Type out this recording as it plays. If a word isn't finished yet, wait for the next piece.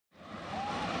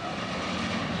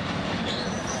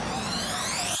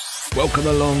welcome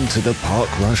along to the Park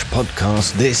Rush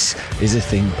podcast. This is a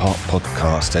theme park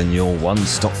podcast and your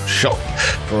one-stop shop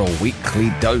for a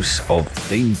weekly dose of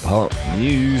theme park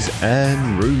news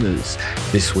and rumours.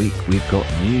 This week we've got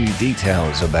new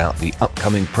details about the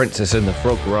upcoming Princess and the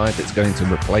Frog ride that's going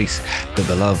to replace the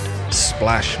beloved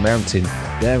Splash Mountain.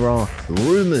 There are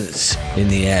rumours in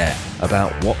the air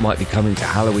about what might be coming to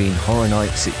Halloween Horror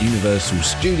Nights at Universal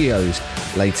Studios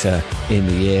later in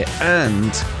the year,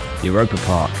 and Europa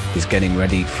Park is getting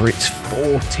ready for its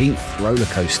 14th roller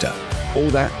coaster. All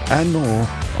that and more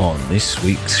on this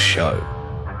week's show.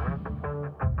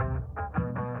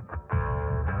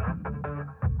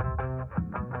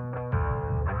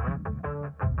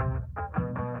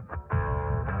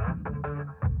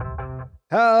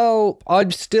 Help!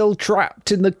 I'm still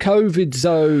trapped in the COVID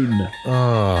zone.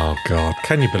 Oh, God.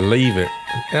 Can you believe it?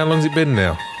 How long's it been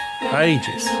now?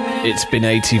 Ages. It's been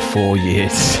 84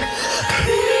 years.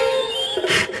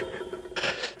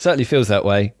 Certainly feels that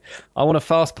way. I want a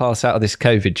fast pass out of this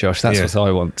COVID, Josh. That's what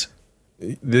I want.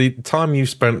 The time you've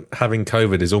spent having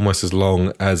COVID is almost as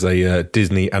long as a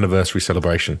Disney anniversary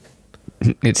celebration.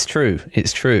 It's true.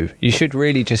 It's true. You should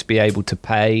really just be able to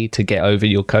pay to get over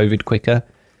your COVID quicker.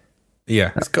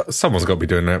 Yeah, someone's got to be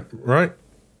doing that, right?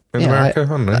 In America, I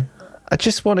don't know. I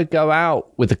just want to go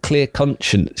out with a clear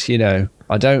conscience, you know.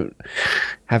 I don't...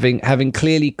 Having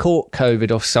clearly caught COVID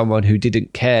off someone who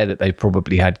didn't care that they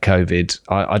probably had COVID,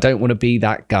 I don't want to be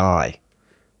that guy.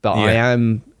 But I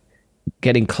am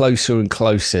getting closer and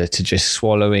closer to just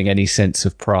swallowing any sense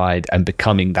of pride and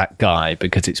becoming that guy,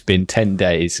 because it's been 10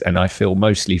 days and I feel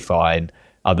mostly fine,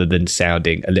 other than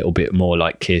sounding a little bit more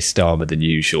like Keir Starmer than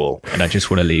usual. And I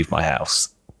just want to leave my house.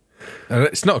 And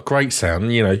it's not a great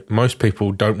sound. You know, most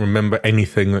people don't remember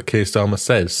anything that Keir Starmer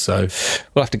says. So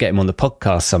we'll have to get him on the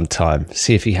podcast sometime,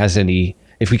 see if he has any,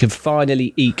 if we can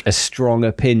finally eke a strong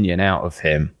opinion out of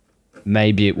him.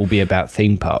 Maybe it will be about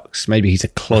theme parks. Maybe he's a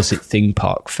closet theme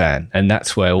park fan, and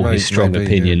that's where all his strong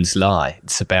opinions lie.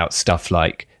 It's about stuff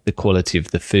like the quality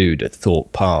of the food at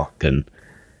Thorpe Park. And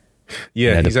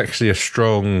he's actually a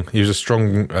strong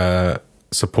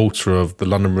supporter of the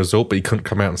London Resort, but he couldn't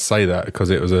come out and say that because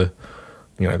it was the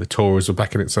Tories were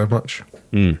backing it so much.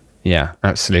 Yeah,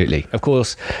 absolutely. Of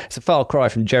course, it's a far cry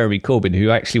from Jeremy Corbyn,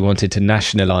 who actually wanted to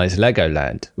nationalise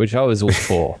Legoland, which I was all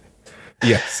for.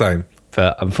 Yeah, same.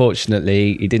 But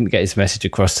unfortunately, he didn't get his message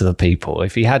across to the people.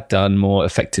 If he had done more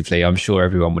effectively, I'm sure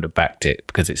everyone would have backed it,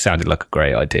 because it sounded like a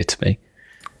great idea to me.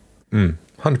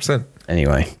 100%.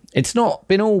 Anyway, it's not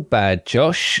been all bad,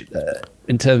 Josh.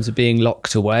 In terms of being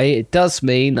locked away, it does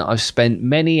mean that I've spent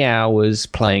many hours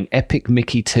playing Epic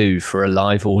Mickey 2 for a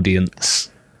live audience.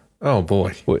 Oh,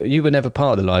 boy. Well, you were never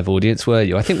part of the live audience, were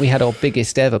you? I think we had our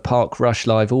biggest ever Park Rush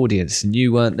live audience, and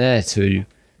you weren't there to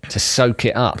soak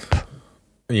it up.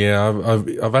 Yeah,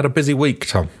 I've had a busy week,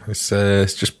 Tom. It's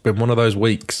just been one of those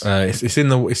weeks. It's in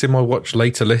my watch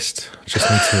later list.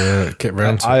 Just need to get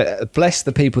around to it. I bless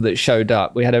the people that showed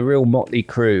up. We had a real motley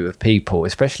crew of people,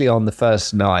 especially on the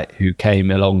first night, who came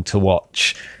along to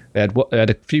watch. We had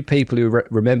a few people who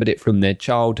remembered it from their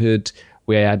childhood.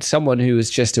 We had someone who was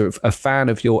just a fan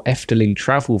of your Efteling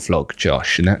travel vlog,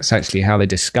 Josh, and that's actually how they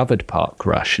discovered Park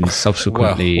Rush and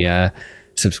subsequently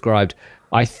subscribed.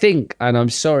 I think, and I'm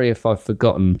sorry if I've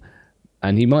forgotten,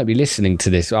 and he might be listening to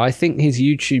this, I think his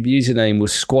YouTube username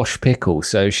was Squash Pickle.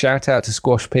 So shout out to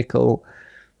Squash Pickle.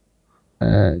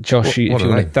 Josh, if you want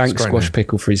to thank Squash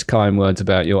Pickle for his kind words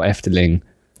about your Efteling.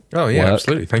 Oh, yeah, work.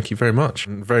 Absolutely. Thank you very much.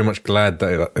 I'm very much glad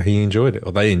that he enjoyed it,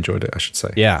 or they enjoyed it, I should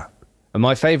say. Yeah. And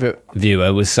my favourite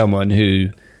viewer was someone who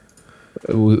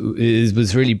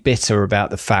was really bitter about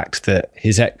the fact that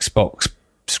his Xbox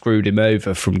screwed him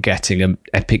over from getting an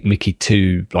Epic Mickey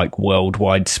 2 like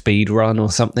worldwide speed run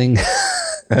or something.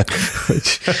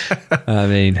 Which, I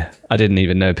mean, I didn't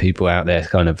even know people out there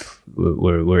kind of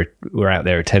were out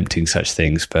there attempting such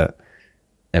things, but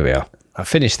there we are. I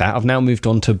finished that. I've now moved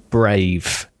on to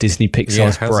Brave, Disney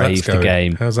Pixar's Brave, the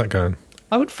game. How's that going?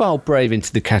 I would file Brave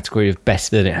into the category of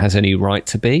better than it has any right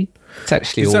to be. It's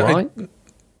actually all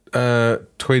right.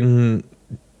 Twin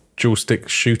dual stick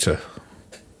shooter.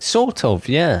 Sort of,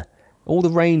 yeah. All the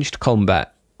ranged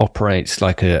combat operates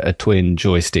like a twin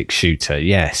joystick shooter,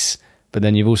 yes. But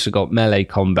then you've also got melee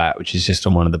combat, which is just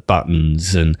on one of the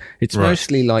buttons, and it's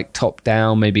mostly like top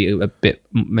down, maybe more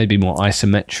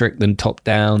isometric than top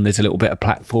down. There's a little bit of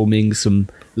platforming, some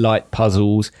light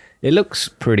puzzles. It looks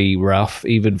pretty rough,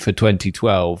 even for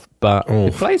 2012, but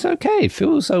it plays okay. It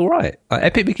feels all right.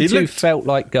 Epic Mickey 2 felt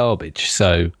like garbage,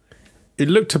 so it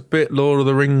looked a bit Lord of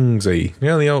the Ringsy.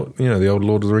 The old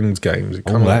Lord of the Rings games.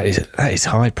 That is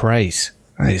high praise.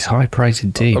 It's high praise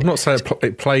indeed. I'm not saying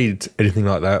it played anything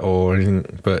like that or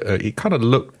anything, but it kind of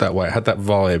looked that way. It had that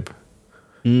vibe.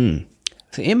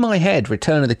 So in my head,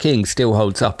 Return of the King still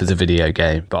holds up as a video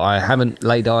game, but I haven't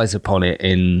laid eyes upon it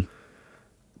in,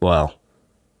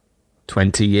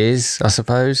 20 years, I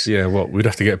suppose. Yeah, we'd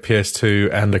have to get a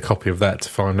PS2 and a copy of that to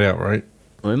find out, right?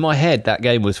 Well, in my head, that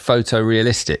game was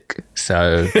photorealistic,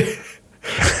 so...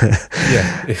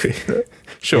 Yeah,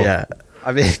 sure. Yeah.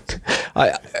 I mean,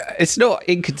 it's not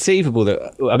inconceivable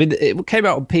that... I mean, it came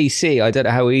out on PC. I don't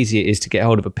know how easy it is to get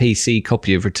hold of a PC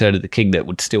copy of Return of the King that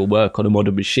would still work on a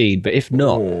modern machine. But if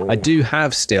not, I do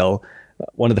have still...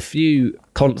 One of the few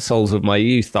consoles of my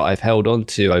youth that I've held on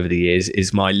to over the years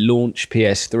is my launch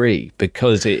PS3,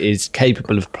 because it is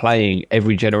capable of playing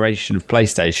every generation of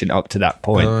PlayStation up to that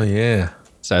point. Oh, yeah.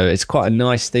 So it's quite a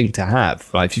nice thing to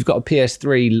have. Like, if you've got a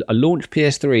PS3, a launch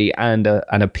PS3 and a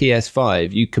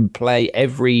PS5, you can play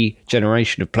every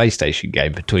generation of PlayStation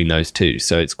game between those two.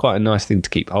 So it's quite a nice thing to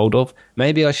keep hold of.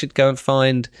 Maybe I should go and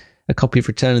find a copy of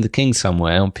Return of the King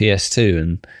somewhere on PS2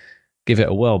 and give it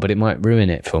a whirl, but it might ruin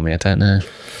it for me. I don't know.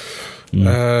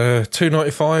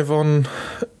 $2.95 on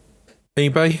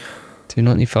eBay.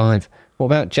 $2.95. What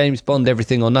about James Bond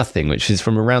Everything or Nothing, which is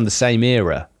from around the same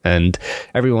era? And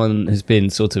everyone has been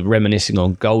sort of reminiscing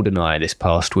on GoldenEye this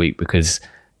past week because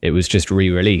it was just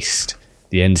re-released,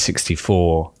 the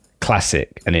N64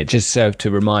 classic, and it just served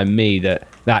to remind me that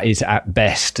is at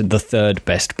best the third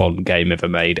best Bond game ever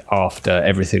made after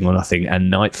Everything or Nothing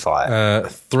and Nightfire.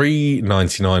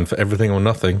 $3.99 for Everything or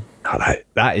Nothing. Oh,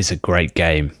 that is a great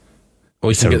game.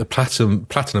 Or you can get the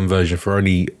platinum version for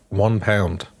only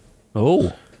 £1.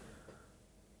 Oh,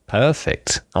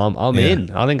 perfect. I'm in.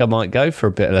 I think I might go for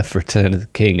a bit of Return of the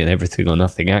King and Everything or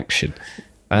Nothing action.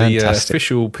 Fantastic. The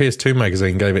official PS2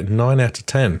 magazine gave it 9 out of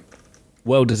 10.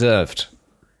 Well deserved.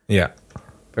 Yeah.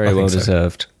 Very well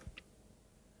deserved.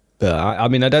 But I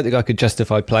mean, I don't think I could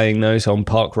justify playing those on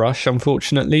Park Rush,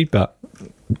 unfortunately, but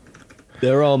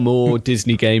there are more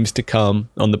Disney games to come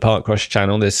on the Park Rush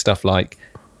channel. There's stuff like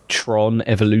Tron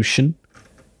Evolution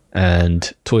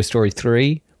and Toy Story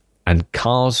 3 and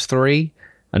Cars 3,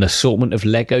 an assortment of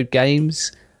Lego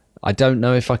games. I don't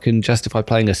know if I can justify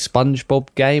playing a SpongeBob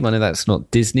game. I know that's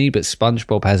not Disney, but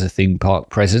SpongeBob has a theme park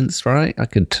presence, right? I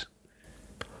could...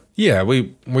 Yeah,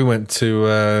 we went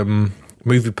to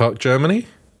Movie Park Germany.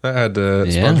 That had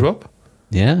SpongeBob.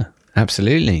 Yeah,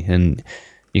 absolutely. And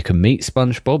you can meet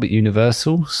SpongeBob at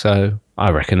Universal, so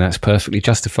I reckon that's perfectly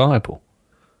justifiable.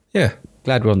 Yeah.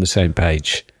 Glad we're on the same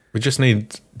page. We just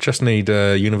need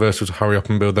Universal to hurry up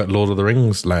and build that Lord of the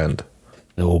Rings land.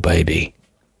 Oh, baby.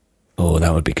 Oh,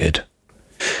 that would be good.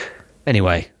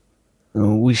 Anyway,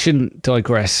 we shouldn't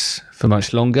digress for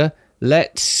much longer.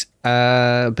 Let's,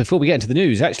 before we get into the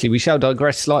news, actually, we shall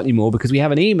digress slightly more because we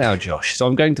have an email, Josh. So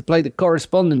I'm going to play the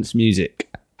correspondence music.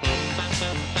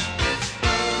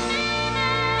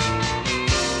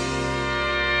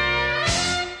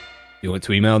 If you want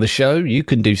to email the show, you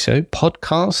can do so.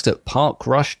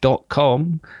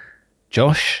 podcast@parkrush.com.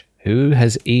 Josh, who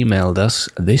has emailed us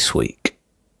this week?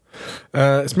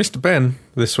 It's Mr. Ben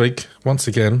this week, once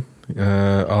again.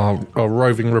 Our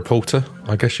roving reporter,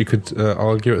 I guess you could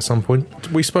argue at some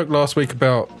point. We spoke last week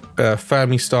about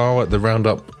family style at the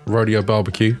Roundup Rodeo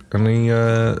Barbecue, and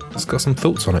he's got some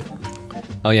thoughts on it.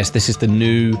 Oh yes, this is the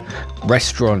new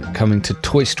restaurant coming to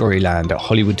Toy Story Land at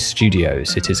Hollywood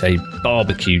Studios. It is a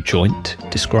barbecue joint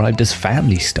described as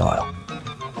family style.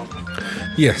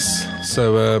 Yes,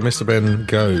 so Mr. Ben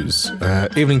goes.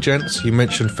 Evening, gents. You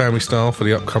mentioned family style for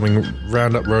the upcoming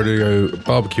Roundup Rodeo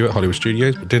Barbecue at Hollywood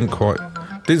Studios, but didn't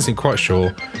seem quite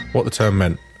sure what the term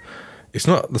meant. It's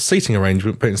not the seating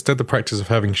arrangement, but instead the practice of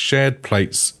having shared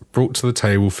plates brought to the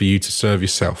table for you to serve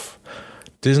yourself.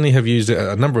 Disney have used it at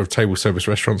a number of table service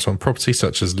restaurants on property,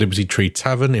 such as Liberty Tree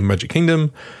Tavern in Magic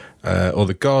Kingdom, or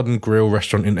the Garden Grill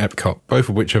restaurant in Epcot, both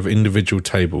of which have individual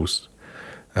tables.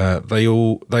 They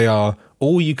are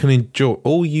all you can enjoy,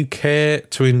 all you care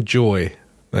to enjoy.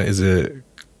 That is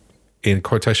in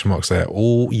quotation marks there.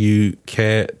 All you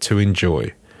care to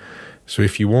enjoy. So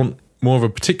if you want more of a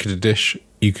particular dish,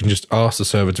 you can just ask the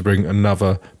server to bring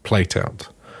another plate out.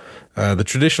 The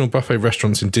traditional buffet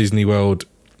restaurants in Disney World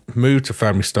moved to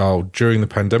family style during the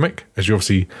pandemic, as you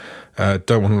obviously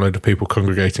don't want a load of people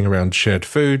congregating around shared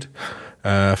food.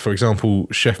 For example,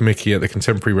 Chef Mickey at the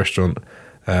Contemporary restaurant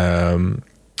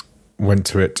went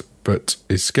to it, but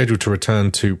is scheduled to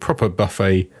return to proper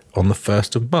buffet on the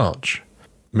 1st of March.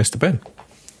 Mr. Ben.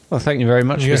 Well, thank you very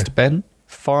much, Mr. Ben.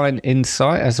 Fine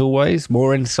insight, as always.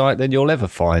 More insight than you'll ever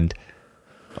find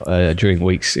during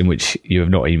weeks in which you have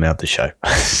not emailed the show.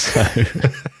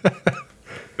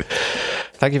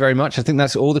 Thank you very much. I think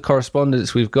that's all the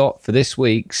correspondence we've got for this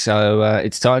week. So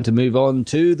it's time to move on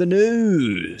to the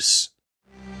news.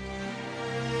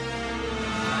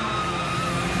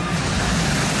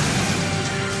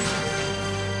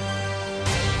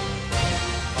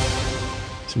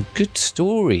 Some good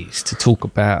stories to talk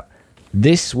about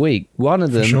this week. One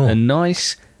of them, a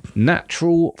nice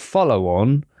natural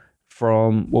follow-on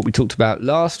from what we talked about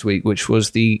last week, which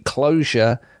was the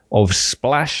closure of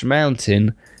Splash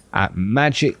Mountain at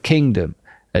Magic Kingdom.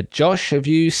 Josh, have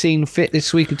you seen fit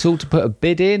this week at all to put a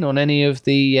bid in on any of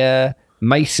the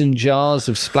mason jars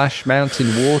of Splash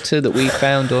Mountain water that we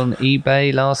found on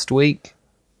eBay last week?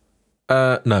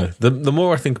 No. The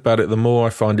more I think about it, the more I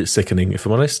find it sickening, if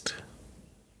I'm honest.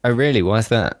 Oh, really? Why is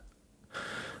that?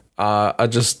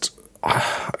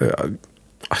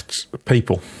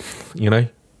 People,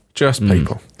 just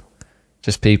people.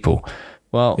 Just people.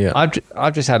 Well, yeah.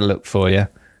 I've just had a look for you.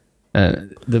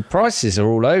 The prices are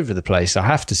all over the place, I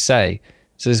have to say.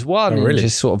 So there's one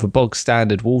just sort of a bog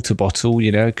standard water bottle,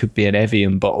 it could be an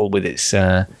Evian bottle with its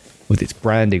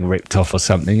branding ripped off or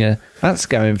something. That's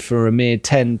going for a mere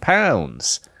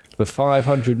 £10 for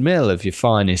 500 ml of your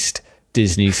finest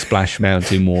Disney Splash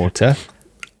Mountain water.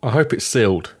 I hope it's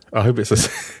sealed. I hope it's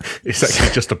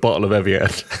actually just a bottle of Evian.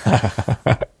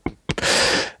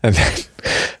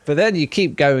 But then you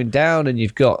keep going down and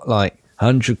you've got like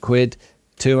 100 quid,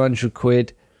 200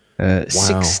 quid,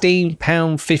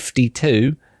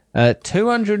 £16.52,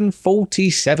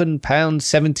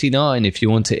 £247.79 if you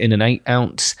want it in an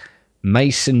 8-ounce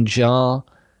mason jar.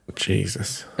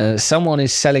 Jesus. Someone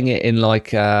is selling it in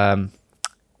like one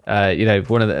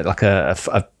of the, like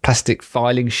a plastic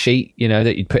filing sheet,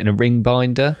 that you'd put in a ring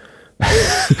binder.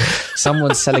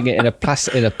 Someone's selling it in a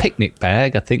picnic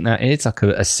bag. I think that is like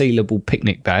a sealable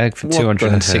picnic bag for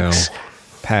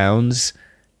 £206.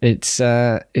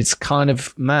 It's kind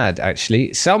of mad,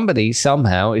 actually. Somebody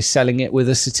somehow is selling it with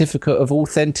a certificate of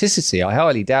authenticity. I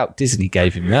highly doubt Disney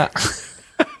gave him that.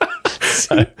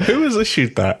 So, who has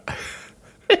issued that?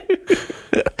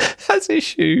 That's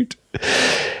issued.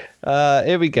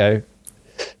 Here we go.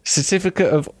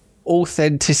 Certificate of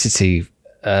authenticity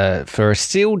for a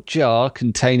sealed jar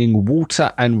containing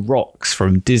water and rocks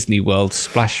from Disney World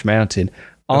Splash Mountain.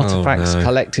 Artifacts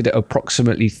collected at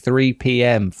approximately 3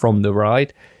 p.m. from the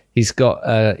ride. He's got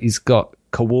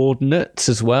coordinates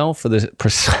as well for the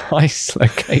precise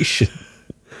location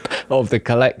of the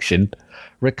collection.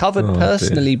 Recovered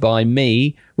personally by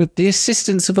me with the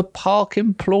assistance of a park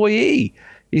employee.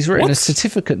 He's written a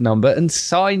certificate number and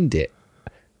signed it.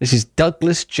 This is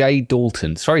Douglas J.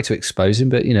 Dalton. Sorry to expose him,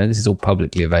 but, this is all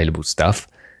publicly available stuff.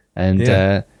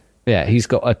 And, he's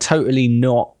got a totally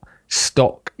not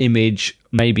stock image,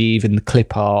 maybe even the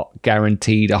clip art,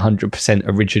 guaranteed 100%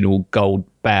 original gold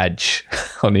badge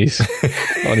on his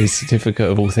certificate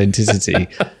of authenticity.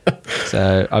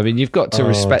 So, I mean, you've got to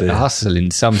respect the hustle in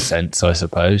some sense, I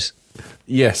suppose.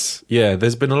 Yes. Yeah,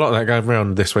 there's been a lot of that going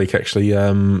around this week, actually.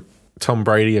 Tom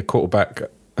Brady, a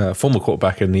former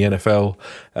quarterback in the NFL,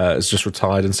 has just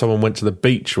retired, and someone went to the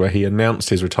beach where he announced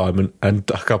his retirement and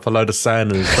dug up a load of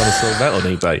sand and is trying to sell that on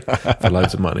eBay for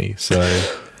loads of money. So,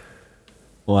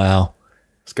 wow,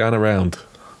 it's going around.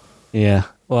 Yeah.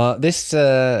 Well, this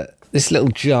little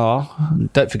jar.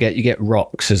 Don't forget, you get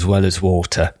rocks as well as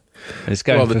water. It's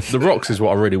going. Well, the rocks is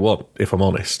what I really want, if I'm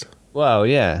honest. Well,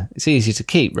 yeah, it's easy to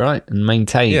keep, right, and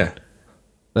maintain. Yeah.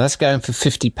 Well, that's going for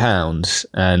 £50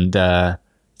 and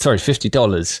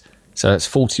 $50. So that's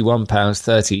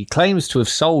 £41.30. He claims to have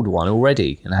sold one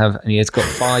already and he has got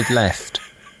 5 left.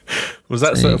 Was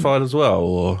that certified as well,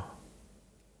 or?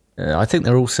 I think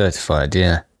they're all certified.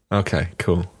 Yeah. Okay.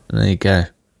 Cool. There you go.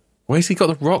 Where's he got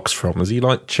the rocks from? Has he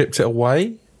chipped it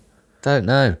away? Don't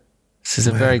know. This is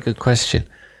a very good question.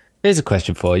 Here's a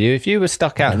question for you: if you were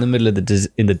stuck out in the middle of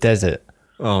in the desert,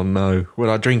 oh no, would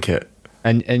I drink it?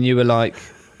 And you were like,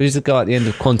 who's the guy at the end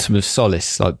of Quantum of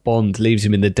Solace? Like Bond leaves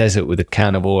him in the desert with a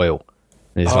can of oil.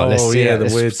 And it's let's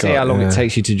see how long it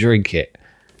takes you to drink it.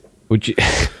 Would you,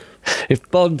 if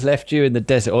Bond left you in the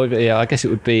desert, or I guess it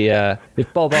would be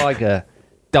if Bob Iger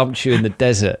dumped you in the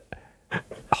desert,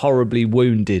 horribly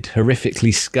wounded,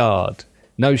 horrifically scarred,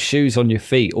 no shoes on your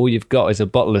feet, all you've got is a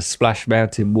bottle of Splash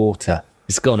Mountain water.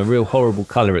 It's gone a real horrible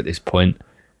colour at this point.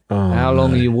 How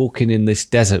long are you walking in this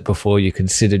desert before you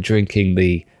consider drinking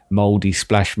the mouldy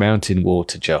Splash Mountain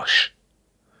water, Josh?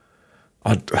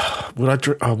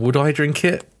 Would I drink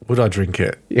it? Would I drink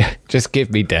it? Yeah, just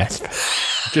give me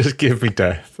death. Just give me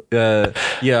death. Yeah,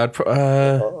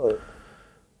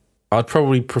 I'd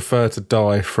probably prefer to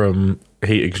die from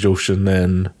heat exhaustion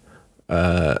than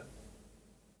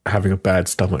having a bad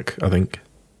stomach, I think.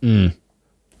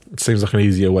 It seems like an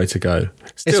easier way to go.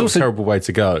 Still also a terrible way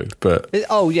to go, but...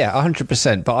 Oh, yeah,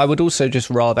 100%. But I would also just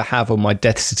rather have on my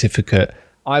death certificate,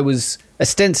 I was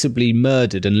ostensibly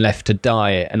murdered and left to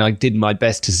die, and I did my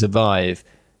best to survive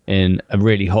in a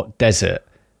really hot desert.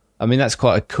 I mean, that's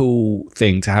quite a cool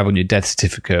thing to have on your death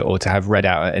certificate or to have read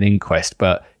out at an inquest.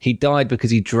 But he died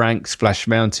because he drank Splash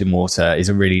Mountain water is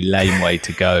a really lame way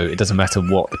to go. It doesn't matter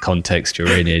what the context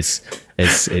you're in is.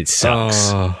 It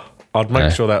sucks. I'd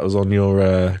make sure that was on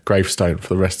your gravestone for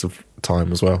the rest of the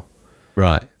time as well.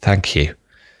 Right. Thank you.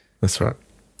 That's right.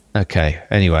 Okay.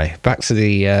 Anyway, back to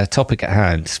the topic at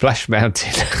hand. Splash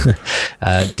Mountain.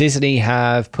 Disney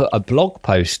have put a blog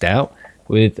post out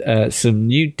with some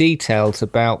new details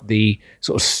about the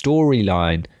sort of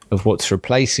storyline of what's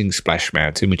replacing Splash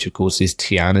Mountain, which of course is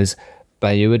Tiana's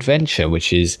Bayou Adventure,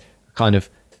 which is kind of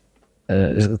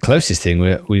the closest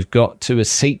thing we've got to a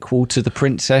sequel to The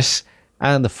Princess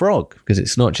and the Frog, because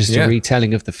it's not just a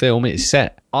retelling of the film, it's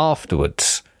set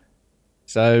afterwards.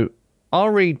 So I'll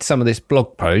read some of this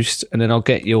blog post and then I'll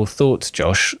get your thoughts,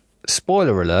 Josh.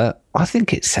 Spoiler alert, I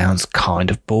think it sounds kind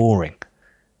of boring.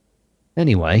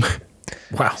 Anyway...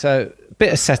 Wow. So, a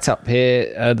bit of setup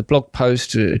here. The blog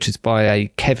post, which is by a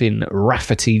Kevin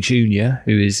Rafferty Jr.,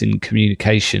 who is in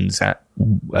communications at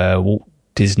Walt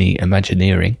Disney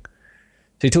Imagineering.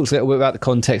 So he talks a little bit about the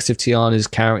context of Tiana's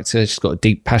character. She's got a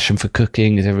deep passion for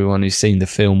cooking, as everyone who's seen the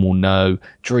film will know,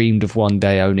 dreamed of one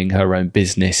day owning her own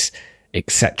business,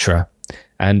 etc.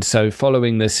 And so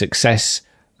following the success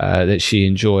that she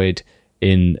enjoyed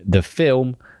in the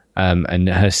film and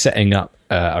her setting up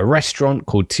a restaurant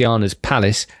called Tiana's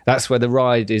Palace, that's where the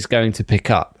ride is going to pick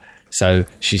up. So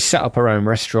she set up her own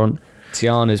restaurant,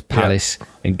 Tiana's Palace,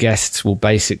 and guests will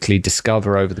basically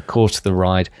discover over the course of the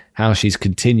ride how she's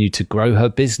continued to grow her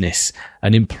business,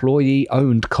 an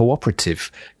employee-owned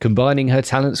cooperative. Combining her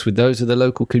talents with those of the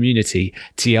local community,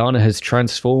 Tiana has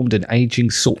transformed an aging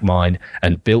salt mine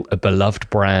and built a beloved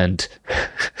brand.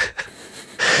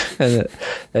 I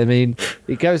mean,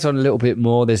 it goes on a little bit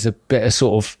more. There's a bit of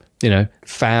sort of,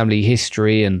 family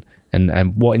history and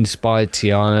what inspired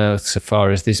Tiana so far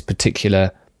as this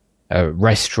particular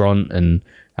restaurant and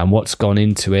what's gone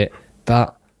into it.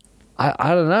 But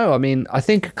I don't know. I mean, I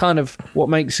think kind of what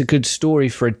makes a good story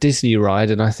for a Disney ride,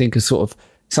 and I think a sort of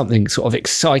something sort of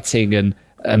exciting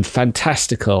and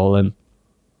fantastical, and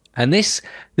this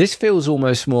feels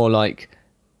almost more like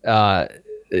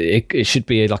it should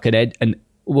be like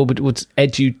what's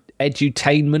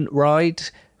edutainment ride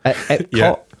at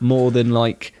Epcot, more than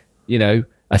like a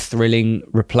thrilling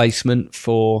replacement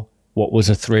for what was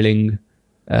a thrilling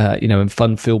and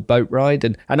fun-filled boat ride.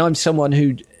 And I'm someone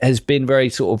who has been very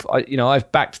sort of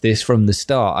I've backed this from the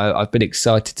start. I've been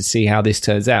excited to see how this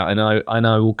turns out, and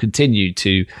I will continue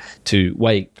to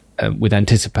wait with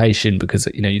anticipation, because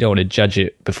you don't want to judge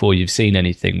it before you've seen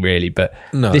anything really. But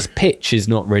this pitch is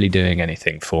not really doing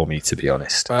anything for me, to be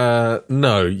honest.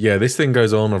 This thing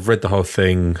goes on. I've read the whole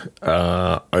thing.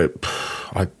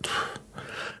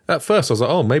 At first I was like,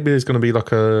 oh, maybe there's going to be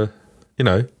like a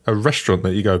restaurant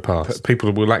that you go past,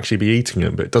 people will actually be eating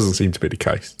them, but it doesn't seem to be the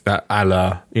case. A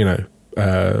la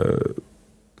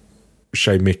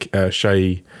Chez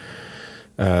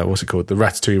what's it called? The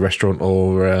Ratatouille restaurant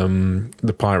or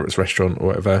the Pirates restaurant or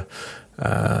whatever.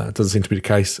 Doesn't seem to be the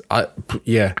case.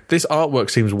 This artwork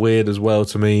seems weird as well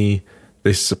to me.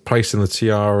 This place in the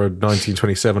Tiara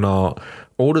 1927 art.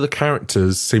 All of the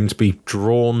characters seem to be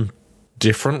drawn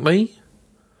differently.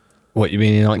 What you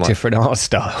mean in like different art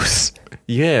styles?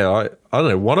 Yeah, I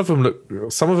don't know.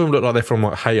 Some of them look like they're from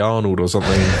like Hey Arnold or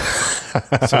something.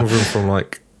 Some of them from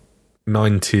like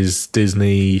 90s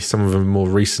Disney, some of them more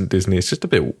recent Disney. It's just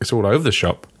it's all over the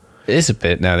shop. It is a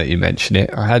bit, now that you mention it.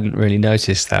 I hadn't really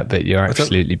noticed that, but you're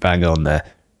absolutely bang on there.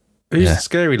 Who's the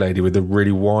scary lady with the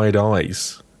really wide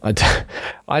eyes?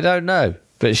 I don't know,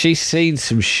 but she's seen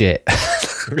some shit.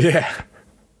 Yeah.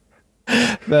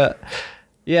 But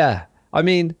yeah, I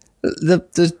mean,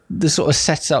 the sort of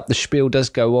setup, the spiel does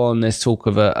go on. There's talk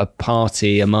of a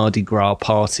party, a Mardi Gras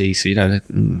party, so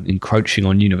encroaching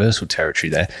on Universal territory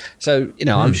there. So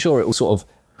I'm sure it will sort of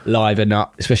liven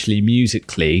up, especially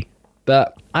musically.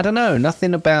 But I don't know,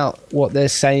 nothing about what they're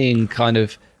saying. Kind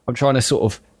of, I'm trying to sort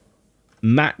of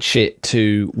match it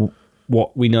to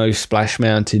what we know Splash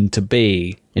Mountain to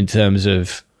be in terms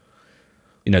of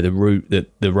the route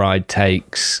that the ride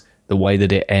takes, the way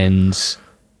that it ends.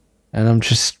 And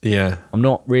I'm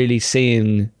not really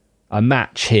seeing a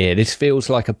match here. This feels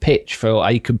like a pitch for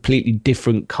a completely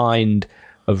different kind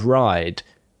of ride.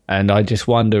 And I just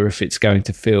wonder if it's going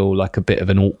to feel like a bit of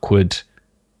an awkward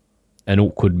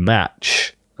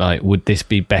match. Like, would this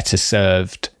be better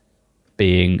served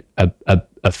being a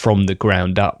a from the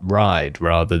ground up ride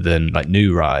rather than like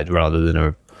new ride, rather than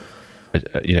a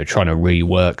trying to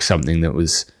rework something that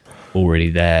was already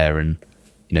there and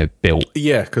built.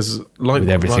 Yeah, because like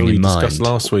we discussed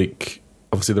last week,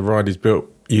 obviously the ride is built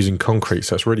using concrete,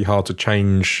 so it's really hard to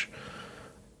change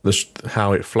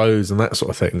how it flows and that sort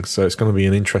of thing. So it's going to be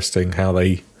an interesting how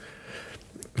they've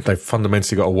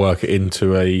fundamentally got to work it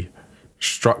into a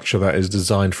structure that is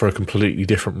designed for a completely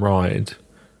different ride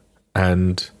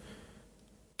and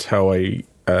tell a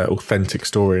authentic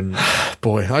story. And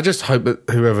boy, I just hope that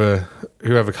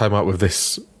whoever came up with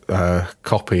this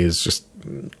copy is just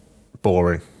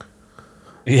boring.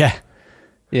 Yeah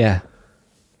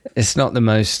it's not the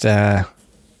most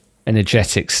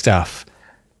energetic stuff.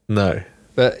 No,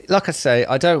 but like I say,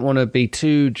 I don't want to be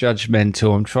too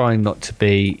judgmental. I'm trying not to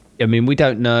be. I mean, we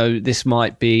don't know. This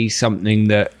might be something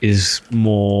that is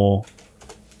more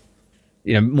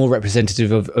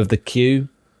representative of the queue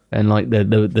and like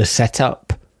the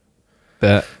setup.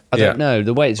 But I don't know.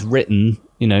 The way it's written,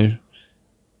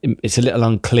 it's a little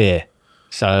unclear.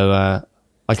 So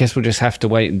I guess we'll just have to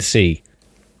wait and see.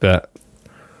 But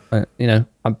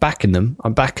I'm backing them. I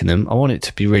want it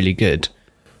to be really good.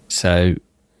 So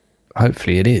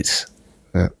hopefully it is.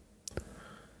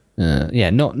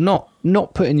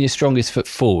 Not putting your strongest foot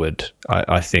forward.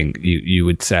 I think you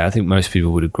would say. I think most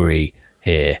people would agree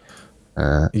here.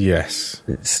 Yes,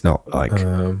 it's not like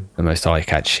the most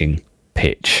eye-catching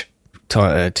pitch.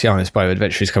 Tiana's Bio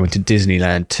Adventure is coming to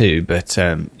Disneyland too, but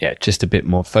just a bit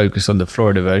more focus on the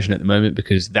Florida version at the moment,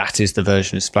 because that is the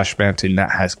version of Splash Mountain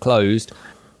that has closed.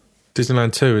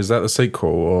 Disneyland 2, is that the sequel?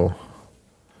 Or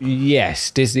yes,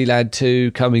 Disneyland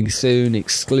 2 coming soon,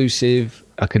 exclusive.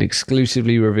 I can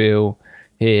exclusively reveal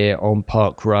here on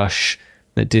Park Rush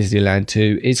that Disneyland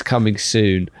 2 is coming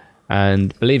soon,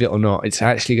 and believe it or not, it's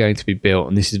actually going to be built,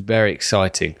 and this is very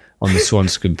exciting, on the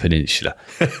Swanscombe Peninsula.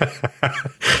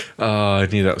 Oh, I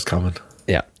knew that was coming.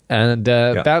 Yeah. And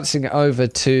bouncing over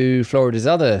to Florida's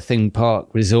other theme park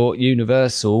resort,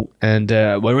 Universal, and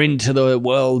we're into the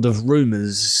world of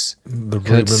rumours. The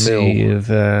rumour mill of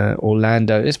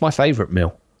Orlando. It's my favourite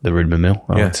mill, the rumour mill,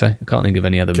 I would say. I can't think of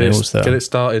any other mills. Get it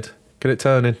started. Get it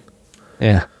turning.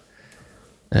 Yeah.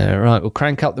 Right, we'll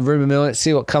crank up the rumour mill. Let's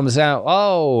see what comes out.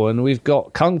 Oh, and we've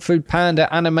got Kung Fu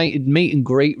Panda animated meet and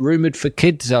greet rumoured for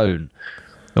Kid Zone.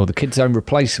 Or the Kid Zone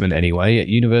replacement, anyway, at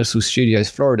Universal Studios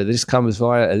Florida. This comes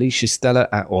via Alicia Stella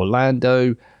at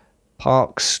Orlando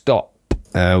Park Stop.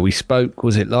 We spoke,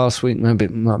 was it last week? Maybe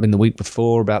it might have been the week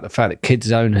before, about the fact that Kid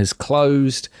Zone has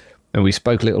closed. And we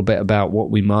spoke a little bit about what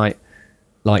we might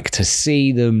like to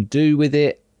see them do with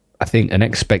it. I think an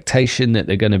expectation that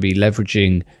they're going to be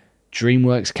leveraging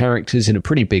DreamWorks characters in a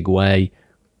pretty big way.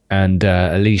 And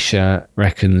Alicia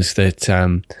reckons that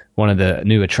one of the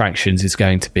new attractions is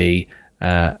going to be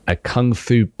a Kung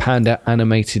Fu Panda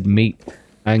animated meet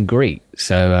and greet.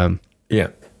 So,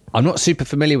 I'm not super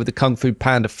familiar with the Kung Fu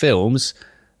Panda films,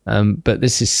 but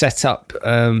this is set up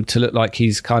to look like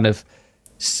he's kind of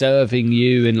serving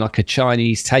you in like a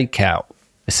Chinese takeout,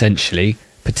 essentially.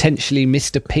 Potentially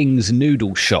Mr. Ping's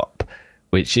Noodle Shop,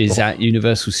 which is at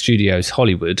Universal Studios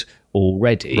Hollywood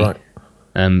already. Right.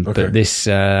 But this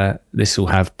will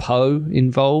have Po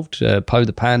involved. Po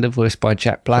the Panda, voiced by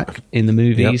Jack Black in the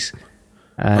movies. Yep.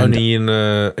 Only in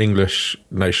English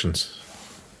nations.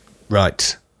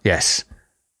 Right, yes.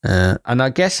 And I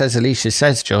guess, as Alicia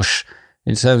says, Josh,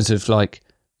 in terms of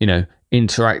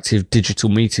interactive digital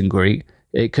meet and greet,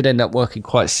 it could end up working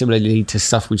quite similarly to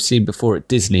stuff we've seen before at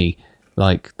Disney,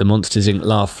 like the Monsters Inc.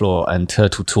 Laugh Floor and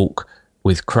Turtle Talk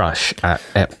with Crush at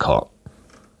Epcot.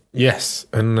 Yes,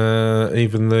 and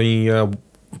even the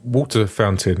water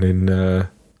fountain in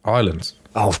Islands.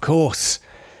 Oh, of course.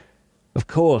 Of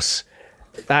course.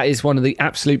 That is one of the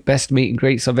absolute best meet and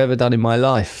greets I've ever done in my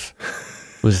life.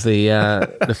 Was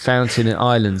the fountain in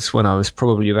Islands when I was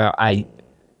probably about 8.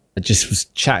 I just was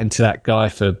chatting to that guy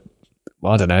for,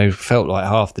 I don't know, felt like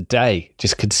half the day,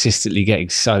 just consistently getting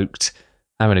soaked,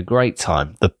 having a great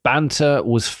time. The banter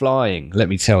was flying, let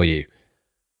me tell you.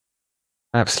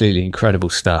 Absolutely incredible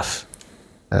stuff.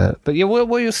 But yeah,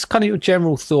 what's kind of your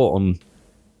general thought on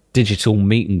digital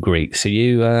meet and greets? Are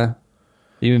you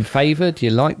in favour? Do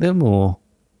you like them, or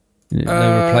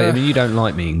I mean, you don't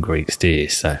like meet and greets, do you?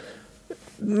 So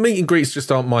meet and greets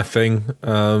just aren't my thing.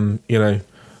 My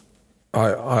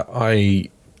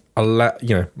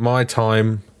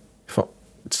time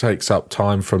takes up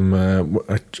time from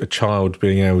a child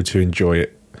being able to enjoy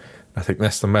it. I think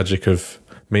that's the magic of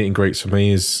meet and greets for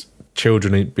me, is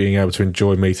children being able to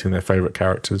enjoy meeting their favourite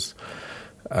characters.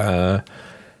 But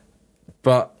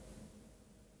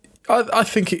I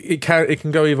think it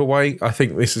can go either way. I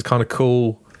think this is kind of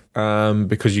cool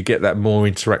because you get that more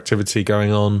interactivity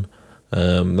going on.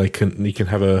 You can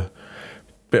have a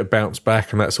bit of bounce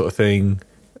back and that sort of thing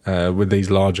with these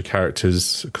larger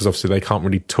characters, because obviously they can't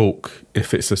really talk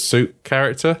if it's a suit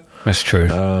character. That's true.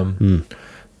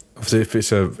 Obviously, if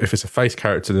it's a face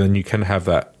character, then you can have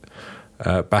that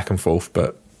back and forth.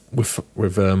 But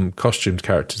with costumed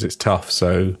characters, it's tough.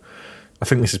 So I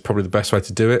think this is probably the best way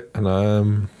to do it, and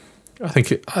I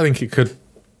think it could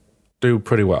do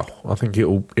pretty well. I think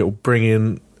it'll bring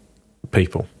in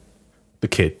people, the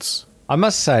kids. I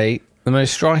must say, the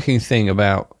most striking thing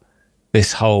about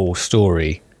this whole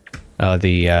story are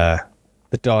the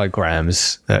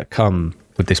diagrams that come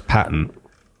with this pattern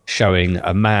showing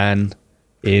a man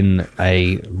in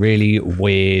a really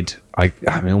weird, I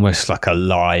mean, almost like a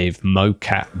live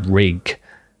mocap rig,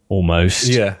 almost.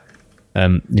 Yeah.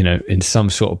 In some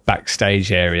sort of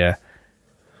backstage area.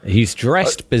 He's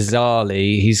dressed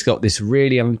bizarrely. He's got this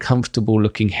really uncomfortable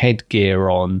looking headgear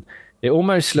on. It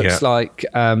almost looks like,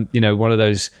 one of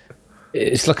those.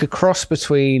 It's like a cross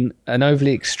between an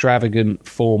overly extravagant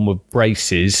form of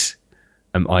braces,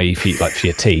 i.e., for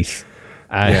your teeth,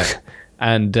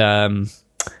 and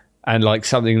like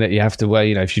something that you have to wear.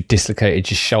 If you dislocated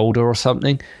your shoulder or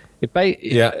something.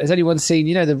 Has anyone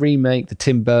seen, the remake, the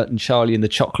Tim Burton Charlie and the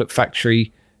Chocolate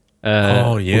Factory?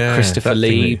 Where Christopher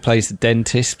Lee plays the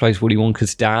dentist, plays Willy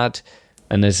Wonka's dad,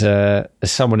 and there's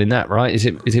someone in that, right? Is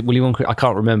it Willy Wonka? I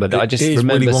can't remember. I just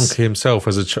remember Willy Wonka himself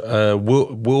as a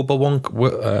Wilbur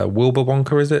Wonka. Wilbur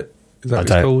Wonka, is it? Is that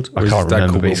what it's called? I can't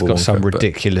remember, but he's got some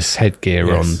ridiculous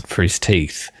headgear on for his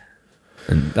teeth,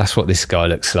 and that's what this guy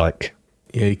looks like.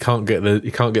 Yeah, you can't get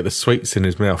the sweets in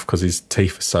his mouth because his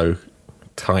teeth are so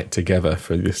tight together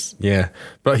for this. Yeah,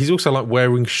 but he's also like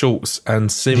wearing shorts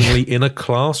and seemingly in a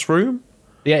classroom.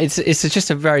 Yeah, it's just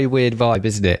a very weird vibe,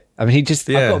 isn't it? I mean, I've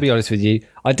got to be honest with you.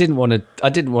 I didn't want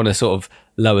to sort of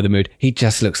lower the mood. He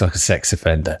just looks like a sex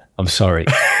offender. I'm sorry.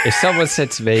 If someone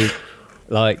said to me,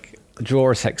 like,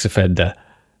 draw a sex offender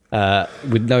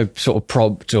with no sort of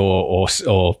prompt or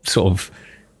sort of,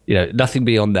 nothing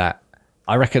beyond that,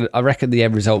 I reckon the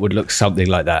end result would look something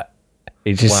like that.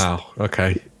 Wow.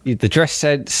 Okay. The dress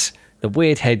sense, the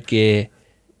weird headgear.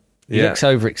 He looks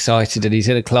overexcited, and he's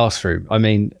in a classroom. I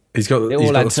mean, he's got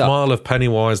the smile of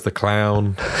Pennywise the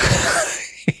clown.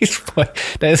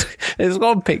 There's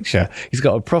one picture. He's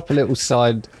got a proper little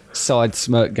side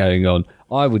smirk going on.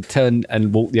 I would turn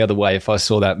and walk the other way if I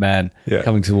saw that man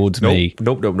coming towards me.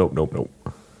 Nope.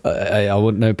 I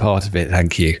want no part of it.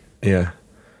 Thank you. Yeah.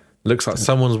 Looks like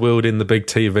someone's wheeled in the big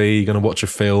TV. You're going to watch a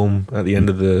film at the end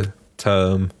of the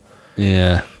term.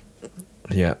 Yeah.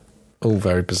 Yeah. All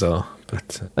very bizarre.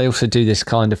 But they also do this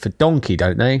kind of for Donkey,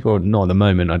 don't they? Or not at the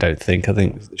moment, I don't think. I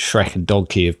think Shrek and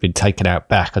Donkey have been taken out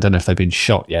back. I don't know if they've been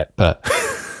shot yet, but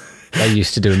they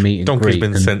used to do a meet and Donkey's greet.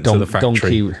 Been sent to the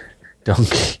factory.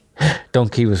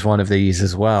 Donkey was one of these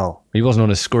as well. He wasn't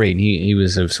on a screen. He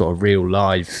was a sort of real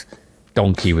live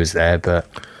Donkey was there, but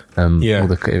how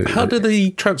do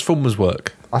the Transformers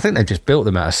work? I think they've just built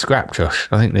them out of scrap, Josh.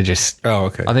 I think they're just. Oh,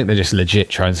 okay. I think they're just legit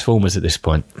Transformers at this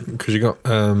point. Because you got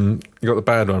the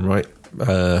bad one, right?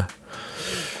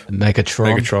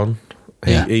 Megatron.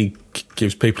 He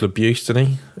gives people abuse, doesn't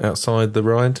he? Outside the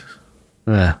ride.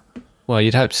 Yeah. Well,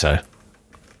 you'd hope so.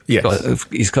 Yes.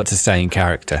 He's got to stay in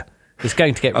character. It's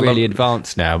going to get really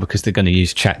advanced now because they're going to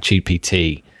use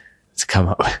ChatGPT to come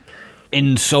up.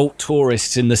 Insult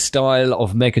tourists in the style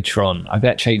of Megatron. I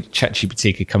bet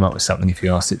ChatGPT could come up with something if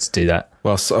you asked it to do that.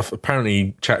 Well,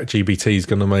 apparently ChatGPT is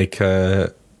going to make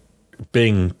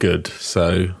Bing good.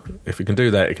 So if it can do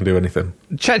that, it can do anything.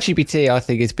 ChatGPT, I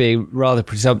think, is being rather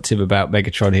presumptive about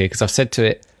Megatron here because I've said to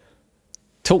it,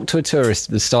 talk to a tourist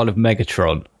in the style of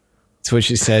Megatron. To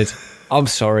which it said, I'm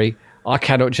sorry, I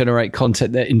cannot generate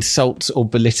content that insults or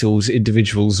belittles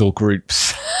individuals or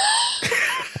groups.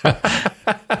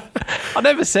 I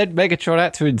never said Megatron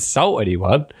had to insult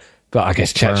anyone, but I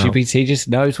guess ChatGPT just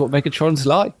knows what Megatron's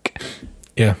like.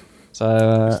 Yeah.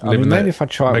 So maybe if I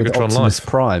try it with Optimus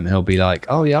Prime, he'll be like,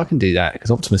 "Oh yeah, I can do that,"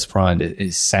 because Optimus Prime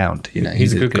is sound.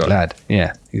 He's a good lad.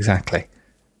 Yeah, exactly.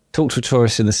 Talk to a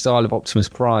tourist in the style of Optimus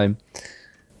Prime.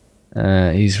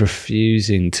 He's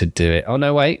refusing to do it. Oh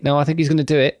no, wait, no, I think he's going to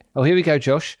do it. Oh, here we go,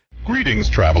 Josh. Greetings,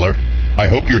 traveler. I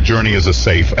hope your journey is a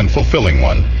safe and fulfilling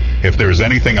one. If there is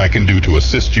anything I can do to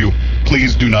assist you,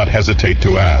 please do not hesitate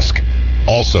to ask.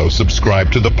 Also,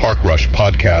 subscribe to the Park Rush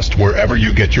podcast wherever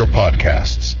you get your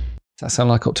podcasts. Does that sound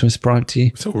like Optimus Prime to you?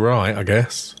 It's all right, I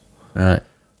guess. All right.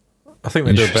 I think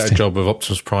they do a better job of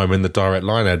Optimus Prime in the Direct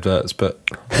Line adverts, but...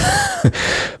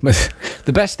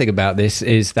 The best thing about this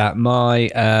is that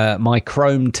my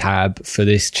Chrome tab for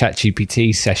this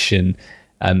ChatGPT session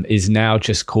is now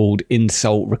just called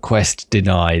Insult Request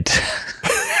Denied.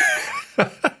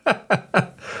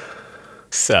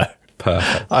 So,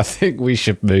 perfect. I think we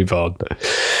should move on.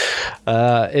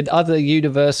 In other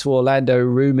Universal Orlando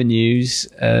rumor news,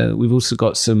 we've also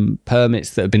got some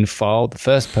permits that have been filed. The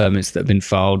first permits that have been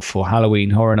filed for Halloween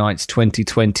Horror Nights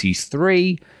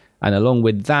 2023. And along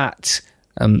with that,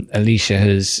 Alicia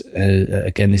has,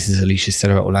 again, this is Alicia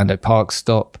Seller at Orlando Park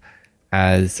Stop,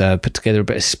 has put together a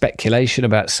bit of speculation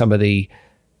about some of the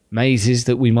mazes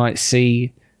that we might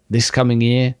see this coming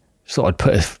year. So I'd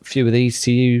put a few of these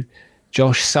to you,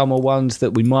 Josh. Some are ones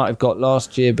that we might have got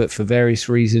last year, but for various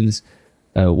reasons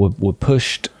were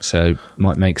pushed, so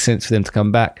might make sense for them to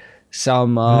come back.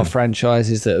 Some are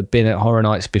franchises that have been at Horror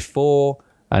Nights before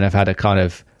and have had a kind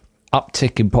of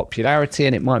uptick in popularity,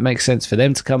 and it might make sense for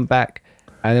them to come back.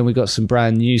 And then we've got some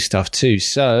brand new stuff too.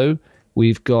 So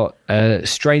we've got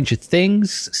Stranger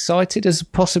Things cited as a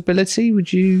possibility.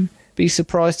 Would you be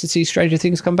surprised to see Stranger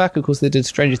Things come back? Of course, they did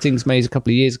Stranger Things maze a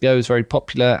couple of years ago. It was very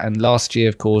popular. And last year,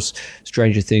 of course,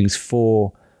 Stranger Things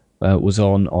 4 was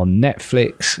on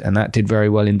Netflix, and that did very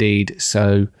well indeed.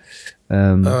 So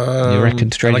you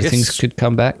reckon Stranger Things could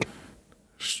come back?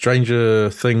 Stranger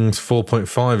Things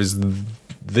 4.5 is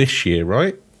this year,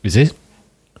 right? Is it?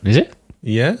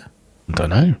 Yeah. I don't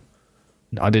know.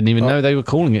 I didn't even know they were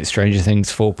calling it Stranger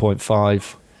Things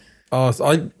 4.5.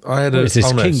 Oh, I had a. Is this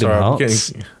Kingdom sorry,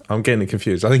 Hearts? I'm getting it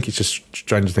confused. I think it's just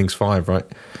Stranger Things 5, right?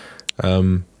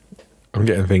 I'm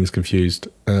getting things confused.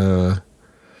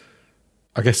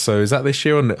 I guess so. Is that this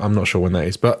year? I'm not sure when that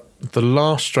is. But the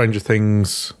last Stranger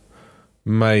Things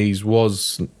maze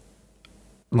was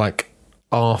like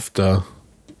after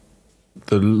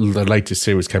the latest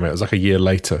series came out. It was like a year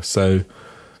later. So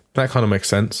that kind of makes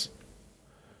sense.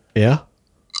 Yeah.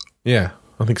 Yeah,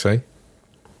 I think so.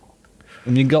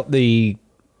 And you got the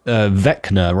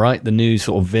Vecna, right? The new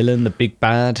sort of villain, the big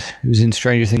bad, who's in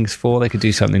Stranger Things 4. They could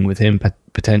do something with him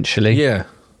potentially. Yeah.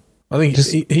 I think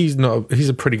he's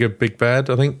a pretty good big bad.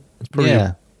 I think it's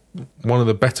probably one of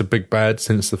the better big bads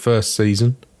since the first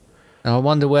season. I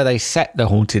wonder where they set the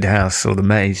haunted house or the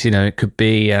maze. You know, it could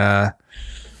be the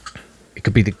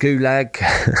Gulag,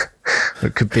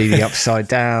 it could be the Upside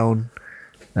Down,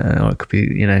 or it could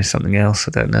be something else.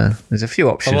 I don't know. There's a few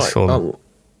options for them.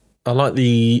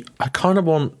 I kind of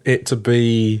want it to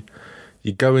be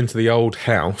you go into the old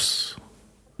house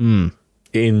in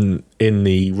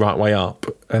the right way up,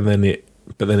 and then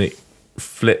it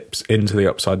flips into the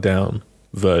upside down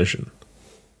version.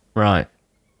 Right.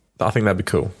 I think that'd be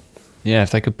cool. Yeah,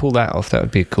 if they could pull that off, that would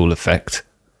be a cool effect.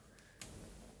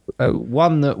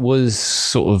 One that was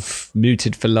sort of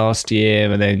mooted for last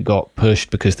year and then got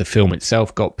pushed because the film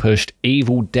itself got pushed.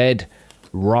 Evil Dead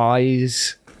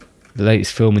Rise, the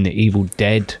latest film in the Evil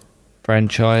Dead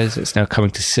franchise. It's now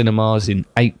coming to cinemas in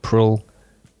April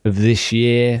of this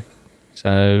year.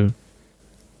 So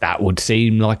that would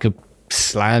seem like a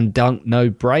slam dunk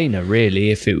no-brainer, really,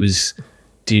 if it was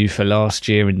due for last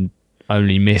year and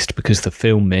only missed because the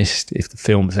film missed. If the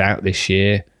film's out this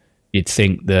year, you'd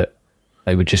think that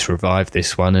they would just revive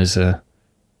this one as an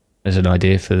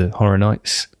idea for the Horror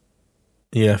Nights.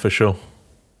 Yeah, for sure.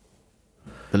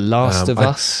 The Last of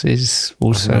Us is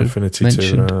also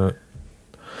mentioned.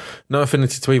 No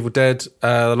affinity to Evil Dead.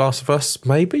 The Last of Us,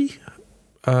 maybe?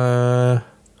 Not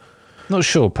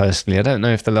sure, personally. I don't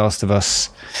know if The Last of Us...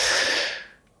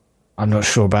 I'm not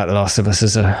sure about The Last of Us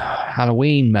as a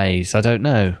Halloween maze. I don't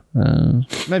know.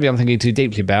 Maybe I'm thinking too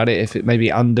deeply about it. If it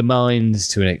maybe undermines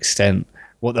to an extent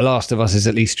what The Last of Us is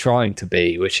at least trying to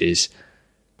be, which is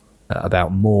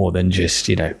about more than just,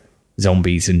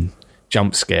 zombies and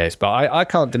jump scares. But I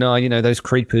can't deny, those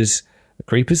clickers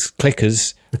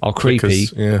are creepy.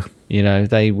 Yeah.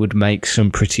 They would make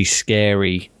some pretty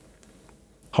scary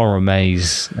horror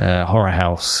maze, horror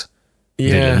house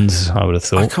villains, I would have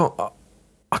thought.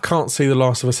 I can't see The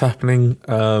Last of Us happening.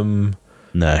 No.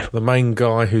 The main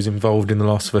guy who's involved in The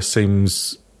Last of Us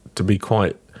seems to be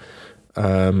quite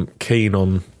keen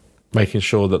on making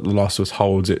sure that The Last of Us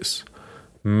holds its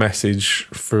message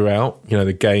throughout.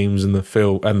 The games and the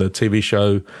film and the TV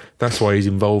show. That's why he's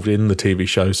involved in the TV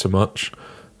show so much.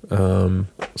 So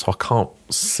I can't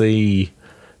see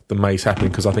the maze happening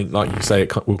because I think, like you say,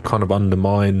 it will kind of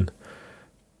undermine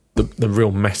the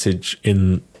real message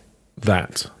in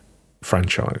that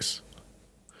franchise.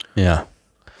 Yeah.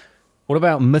 What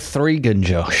about Mithrigan,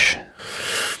 Josh?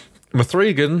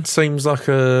 Mithrigan seems like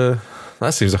a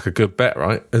good bet,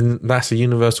 right? And that's a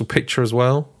Universal picture as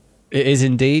well. It is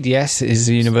indeed, yes. It is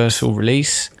a Universal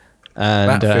release.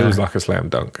 And that feels like a slam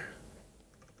dunk.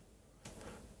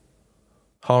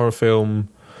 Horror film,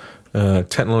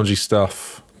 technology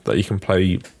stuff that you can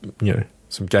play,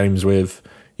 some games with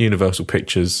Universal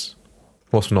Pictures.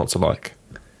 What's not to like?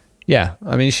 Yeah,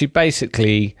 I mean, she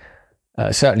basically,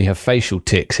 certainly her facial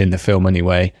tics in the film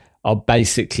anyway, are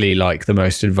basically like the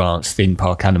most advanced theme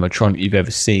park animatronic you've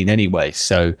ever seen anyway.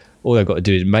 So all they've got to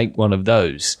do is make one of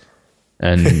those.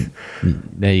 And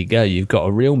there you go. You've got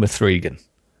a real Mithrigan.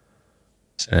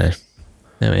 So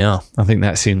there we are. I think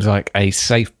that seems like a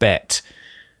safe bet.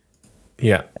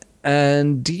 Yeah.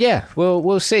 And yeah, well,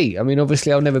 we'll see. I mean,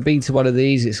 obviously, I've never been to one of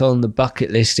these. It's on the bucket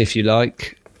list, if you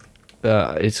like.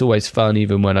 But it's always fun,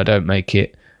 even when I don't make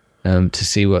it, to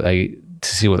see what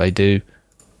they do.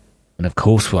 And of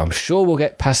course, well, I'm sure we'll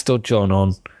get Pastor John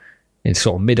on in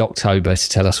sort of mid-October to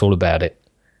tell us all about it.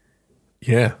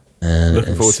 Yeah.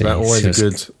 Looking forward to that. Always a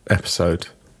good episode.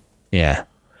 Yeah.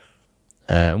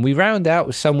 And we round out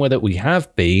with somewhere that we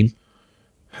have been.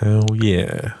 Hell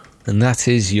yeah. And that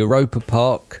is Europa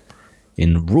Park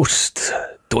in Rust,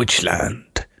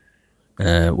 Deutschland,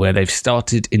 where they've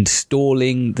started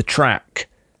installing the track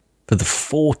for the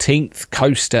 14th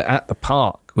coaster at the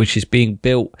park, which is being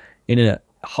built in a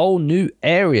whole new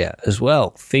area as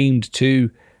well, themed to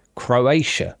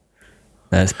Croatia.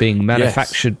 It's being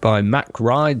manufactured by Mack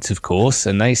Rides, of course,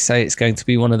 and they say it's going to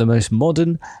be one of the most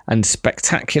modern and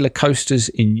spectacular coasters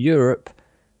in Europe,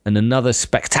 and another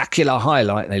spectacular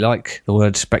highlight, they like the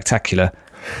word spectacular,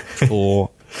 for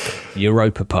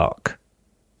Europa Park.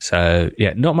 So,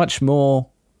 yeah, not much more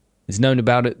is known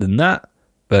about it than that,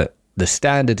 but the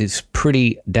standard is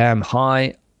pretty damn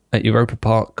high at Europa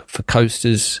Park for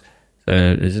coasters.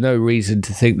 So there's no reason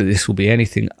to think that this will be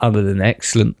anything other than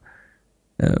excellent.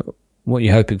 What are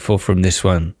you hoping for from this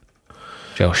one,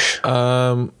 Josh?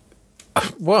 Well,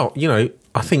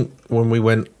 I think when we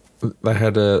went, they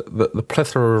had the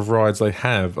plethora of rides they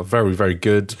have are very, very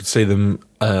good. You could see them,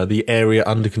 the area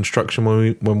under construction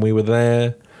when we were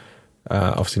there.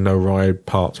 Obviously, no ride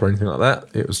parts or anything like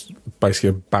that. It was basically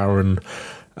a barren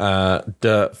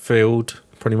dirt field,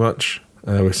 pretty much,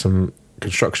 with some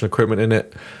construction equipment in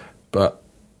it. But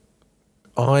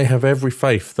I have every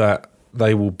faith that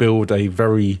they will build a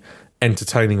very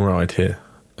entertaining ride here.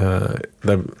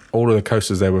 All of the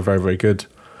coasters there were very, very good.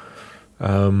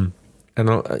 And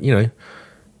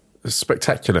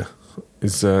spectacular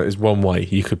is one way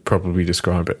you could probably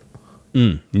describe it.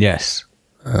 Yes.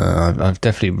 I've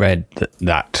definitely read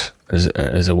that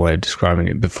as a way of describing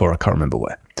it before. I can't remember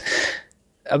where.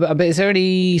 But is there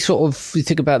any sort of, you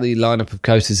think about the lineup of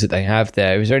coasters that they have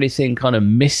there, is there anything kind of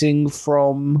missing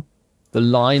from the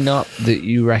lineup that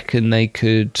you reckon they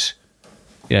could,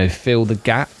 fill the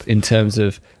gap in terms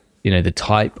of, the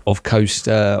type of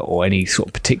coaster or any sort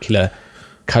of particular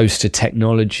coaster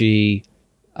technology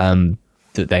that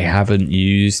they haven't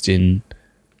used in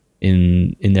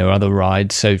their other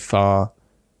rides so far?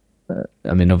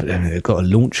 I mean, they've got a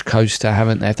launch coaster,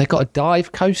 haven't they? Have they got a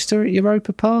dive coaster at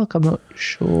Europa Park? I'm not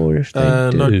sure if they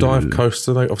do. No dive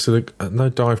coaster. No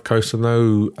dive coaster.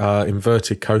 No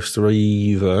inverted coaster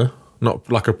either. Not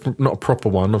a proper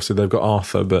one. Obviously, they've got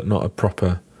Arthur, but not a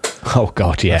proper. Oh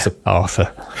God, yeah,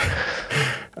 Arthur.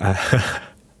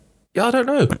 Yeah, I don't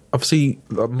know. Obviously,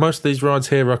 most of these rides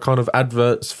here are kind of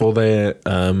adverts for their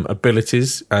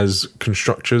abilities as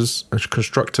constructors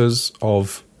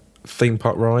of theme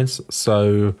park rides.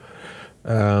 So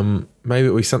maybe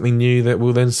it'll be something new that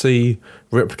we'll then see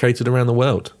replicated around the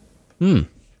world.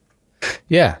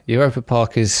 Yeah, Europa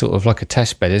Park is sort of like a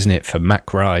test bed, isn't it, for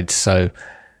Mack Rides? So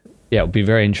yeah, it'll be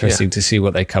very interesting to see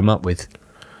what they come up with.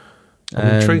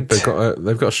 I'm intrigued.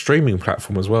 They've got a streaming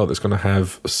platform as well that's going to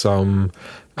have some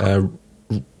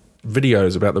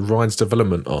videos about the ride's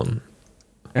development on.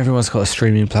 Everyone's got a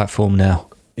streaming platform now.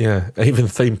 Yeah, even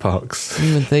theme parks.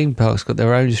 Even theme parks got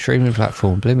their own streaming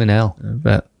platform. Blimmin' hell.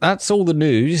 But that's all the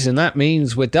news, and that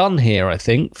means we're done here, I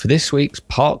think, for this week's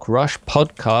Park Rush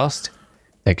podcast.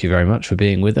 Thank you very much for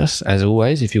being with us. As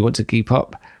always, if you want to keep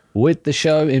up with the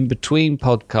show in between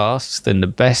podcasts, then the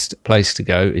best place to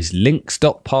go is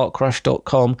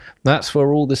links.parkrush.com. That's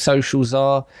where all the socials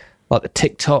are, like the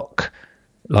TikTok,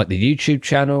 like the YouTube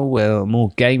channel, where more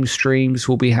game streams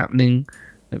will be happening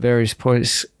at various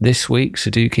points this week, so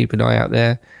do keep an eye out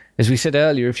there. As we said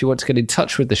earlier, if you want to get in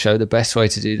touch with the show, the best way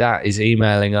to do that is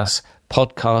emailing us,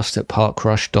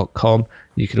 podcast@parkrush.com.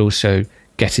 You can also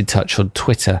get in touch on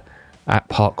Twitter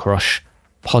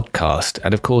 @parkrushpodcast.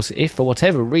 And of course, if for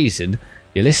whatever reason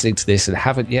you're listening to this and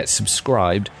haven't yet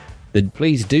subscribed, then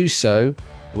please do so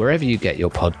wherever you get your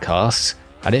podcasts.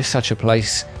 And if such a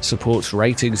place supports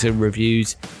ratings and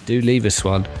reviews, do leave us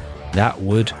one. That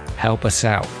would help us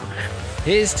out.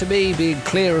 Here's to me being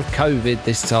clear of COVID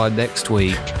this time next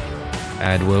week.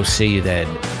 And we'll see you then.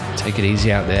 Take it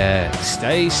easy out there.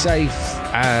 Stay safe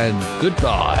and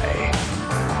goodbye.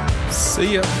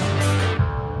 See ya.